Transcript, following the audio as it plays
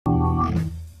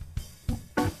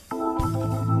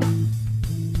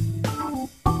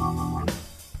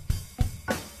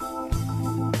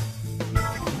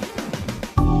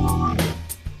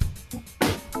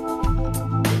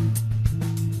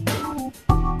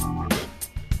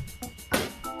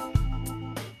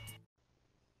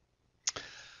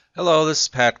Hello, this is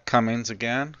Pat Cummings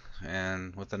again,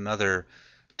 and with another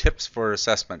Tips for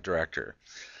Assessment Director.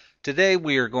 Today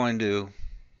we are going to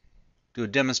do a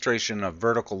demonstration of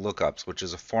vertical lookups, which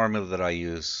is a formula that I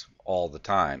use all the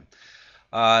time.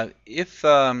 If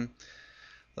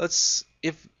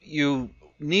you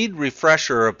need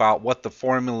refresher about what the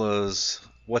formulas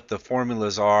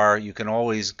are, you can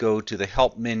always go to the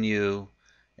Help menu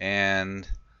and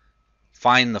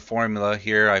find the formula.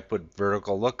 Here I put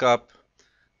vertical lookup,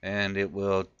 and it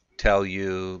will tell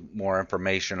you more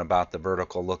information about the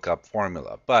vertical lookup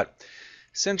formula. But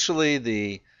essentially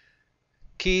the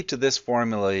key to this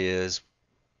formula is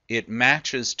it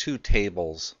matches two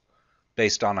tables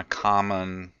based on a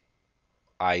common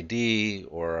ID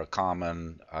or a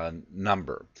common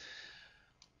number.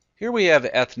 Here we have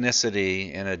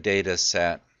ethnicity in a data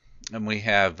set, and we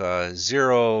have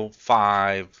 0,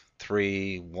 5,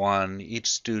 3, 1.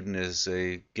 Each student is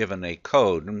given a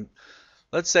code. And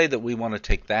let's say that we want to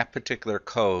take that particular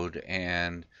code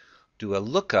and do a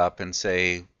lookup and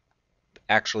say,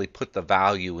 actually put the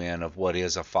value in of what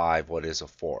is a 5, what is a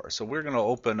 4. So we're going to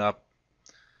open up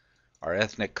our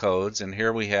ethnic codes, and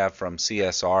here we have from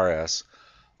CSRS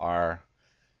our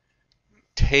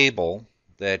table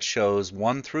that shows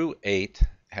 1 through 8,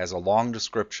 has a long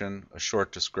description, a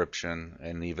short description,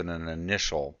 and even an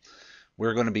initial.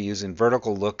 We're going to be using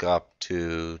vertical lookup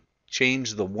to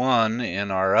change the 1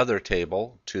 in our other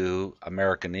table to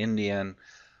American Indian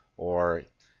or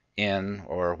in,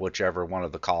 or whichever one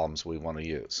of the columns we want to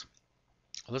use.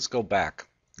 Let's go back.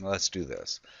 Let's do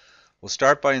this. We'll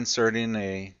start by inserting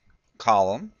a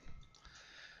column,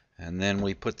 and then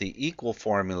we put the equal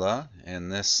formula,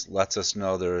 and this lets us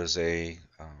know there is a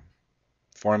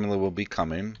formula will be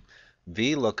coming,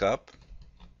 VLOOKUP.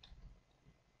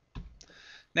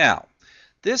 Now,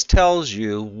 this tells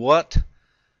you what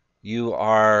you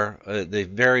are the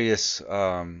various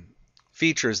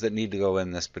features that need to go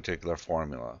in this particular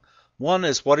formula. One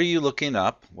is, what are you looking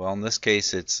up? Well, in this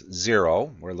case it's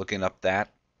 0. We're looking up that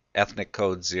ethnic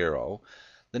code 0.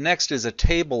 The next is a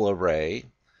table array.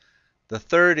 The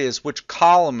third is which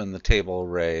column in the table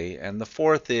array, and the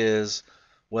fourth is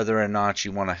whether or not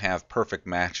you want to have perfect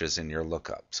matches in your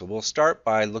lookup. So we'll start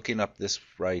by looking up this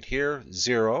right here,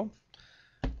 0.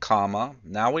 Comma.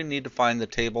 Now we need to find the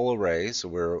table array, so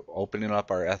we're opening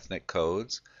up our ethnic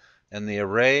codes, and the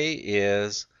array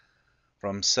is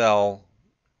from cell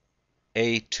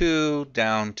A2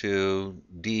 down to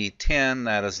D10.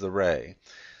 That is the array.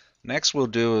 Next we'll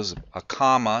do is a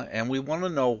comma, and we want to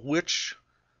know which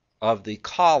of the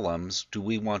columns do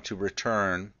we want to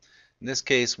return. In this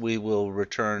case we will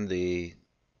return the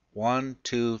 1,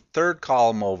 2, third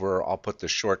column over. I'll put the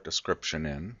short description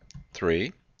in,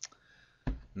 3.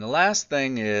 And the last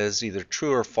thing is either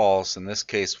true or false. In this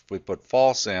case, if we put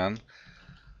false in,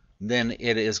 then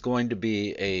it is going to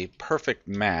be a perfect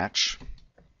match.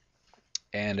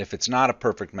 And if it's not a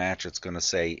perfect match, it's going to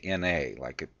say NA,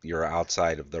 like you're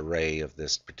outside of the array of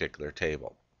this particular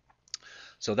table.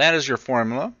 So that is your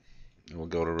formula. We'll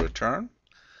go to return,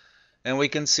 and we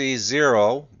can see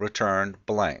 0 returned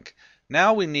blank.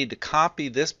 Now we need to copy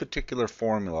this particular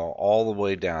formula all the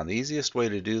way down. The easiest way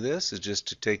to do this is just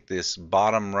to take this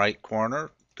bottom right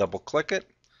corner, double click it,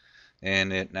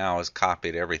 and it now has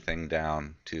copied everything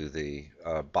down to the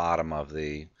bottom of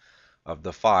the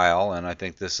file. And I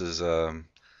think this is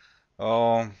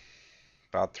about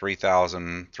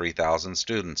 3,000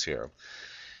 students here.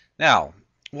 Now,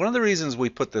 one of the reasons we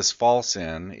put this false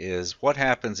in is what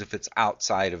happens if it's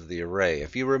outside of the array.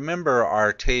 If you remember,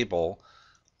 our table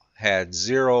had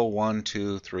 0, 1,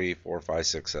 2, 3, 4, 5,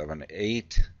 6, 7,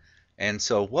 8. And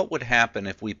so what would happen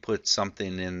if we put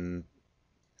something in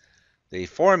the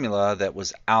formula that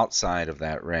was outside of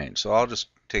that range? So I'll just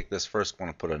take this first one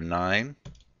and put a 9.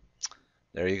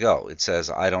 There you go. It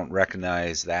says I don't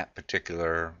recognize that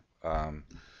particular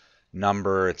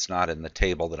number. It's not in the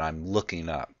table that I'm looking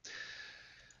up.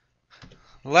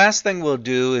 The last thing we'll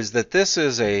do is that this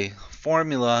is a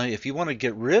formula. If you want to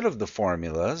get rid of the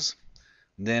formulas,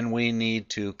 then we need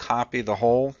to copy the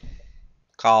whole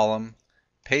column,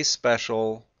 paste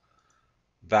special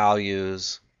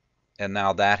values, and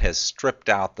now that has stripped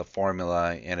out the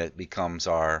formula, and it becomes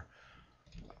our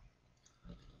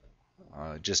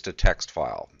just a text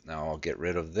file. Now I'll get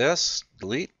rid of this,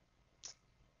 delete.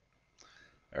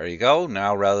 There you go.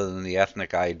 Now rather than the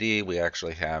ethnic ID, we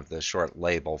actually have the short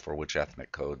label for which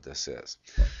ethnic code this is.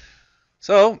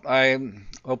 So I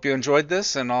hope you enjoyed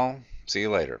this, and I'll see you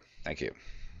later. Thank you.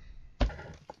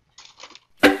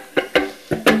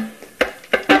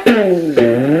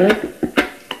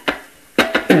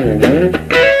 Mm-hmm.